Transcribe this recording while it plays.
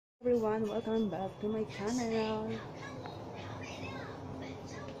everyone, welcome back to my channel.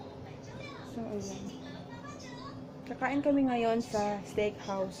 So ayan, kakain kami ngayon sa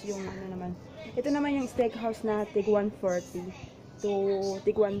steakhouse. Yung ano naman, ito naman yung steakhouse na tig 140 to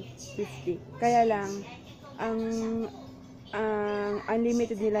tig 150. Kaya lang ang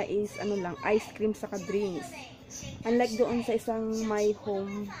unlimited nila is ano lang, ice cream saka drinks. Unlike doon sa isang my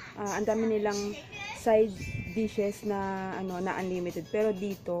home, ang dami nilang side dishes na ano na unlimited, pero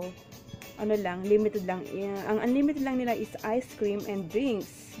dito ano lang, limited lang. Ang unlimited lang nila is ice cream and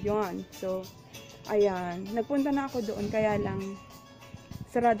drinks. Yon. So ayan, nagpunta na ako doon, kaya lang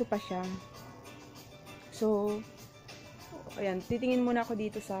sarado pa siya. So ayan, titingin muna ako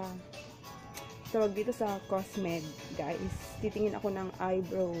dito sa tawag dito sa Cosmed, guys. Titingin ako ng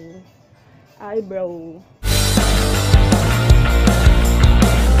eyebrow.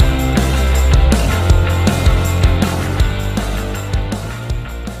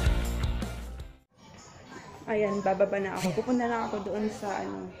 Ayan, bababa na ako. Pupunta na ako doon sa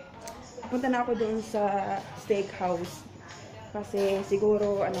ano. Pupunta na ako doon sa steakhouse. Kasi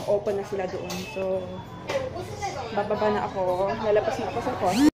siguro ano, open na sila doon. So bababa na ako. Lalabas na ako sa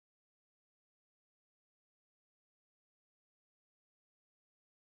cost.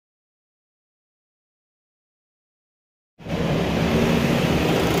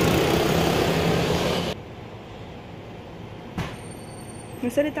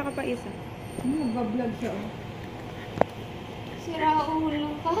 Magsalita ka pa, isa. Nagbablog siya, oh. Sira ulo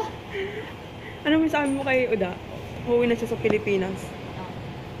ka. Ano masabi mo kay Uda? Uuwi na siya sa Pilipinas.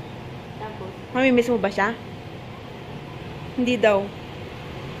 Tapos? Mamimiss mo ba siya? Hindi daw.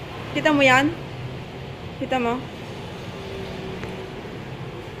 Kita mo yan? Kita mo?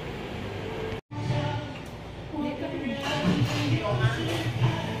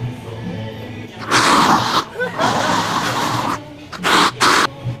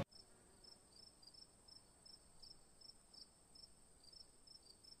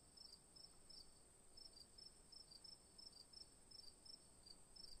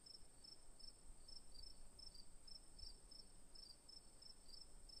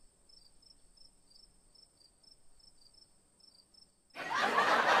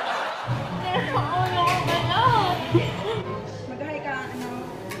 Mag-hi ka, ano,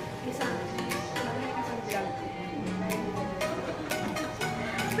 isa. Mag-hi ka sa vlog.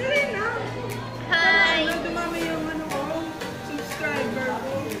 Dali na! Hi! Dumami yung ano ko, subscriber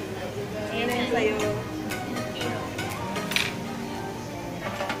ko. Ayan na yun sa'yo.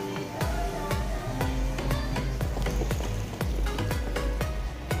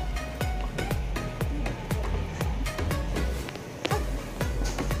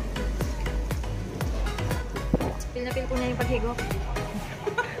 Pil ko niya yung paghigop.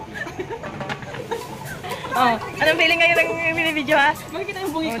 Oh, anong feeling ngayon ng video, ha? Makikita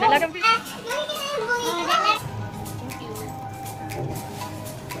yung bungi ko. Dalagang pil.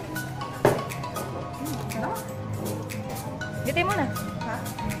 Gitay mo na. Ha?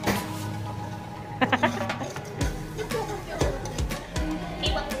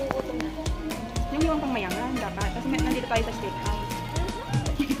 Yung iwang pang mayangan, dapat. Kasi nandito tayo sa steakhouse.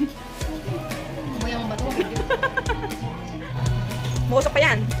 Mayang ba ito? Bukusok pa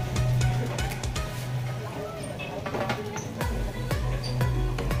yan.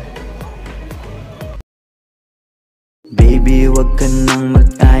 Baby, wag ka nang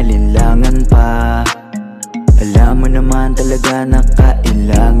mag-alinlangan pa. Alam mo naman talaga na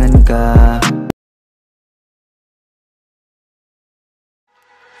kailangan ka.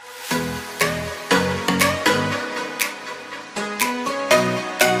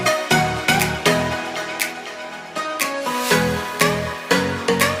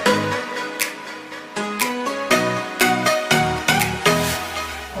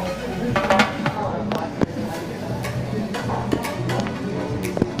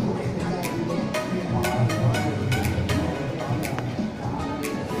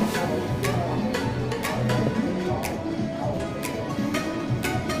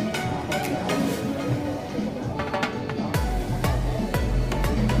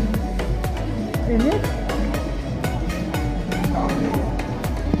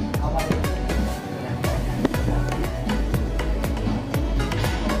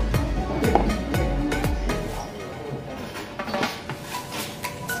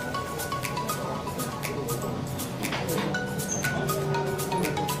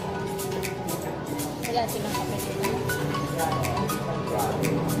 Wala silang kape.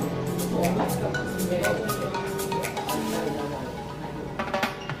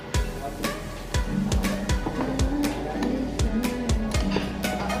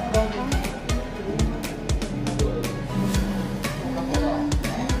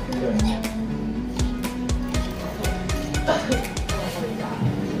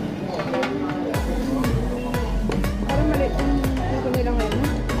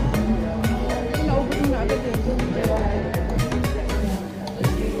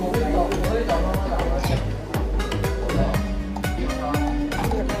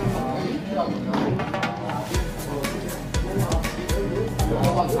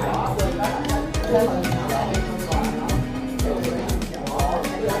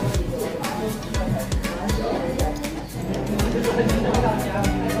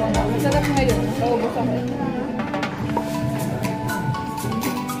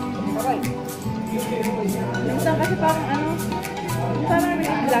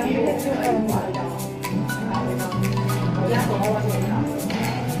 Kaya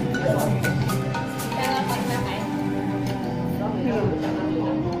pag nakain.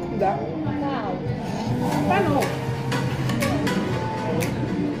 Diba? Wow. Paano?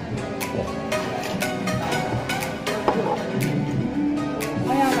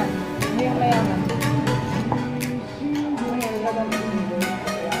 Mayaman. Mayaman.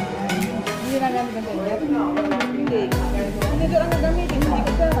 Hindi na gamit ang ganyan? Hindi. Hindi doon ang gagamitin. Hindi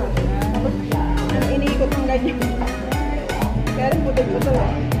ko sa. Iniikot ng ganyan. Kaya rin putol-putol.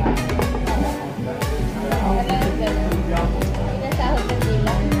 Pinasahod ng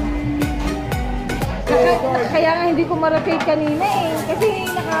dila. Kaya nga hindi ko ma-rotate kanina eh. Kasi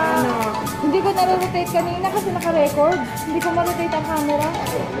hindi ko na-rotate kanina kasi naka-record. Hindi ko ma-rotate ang camera.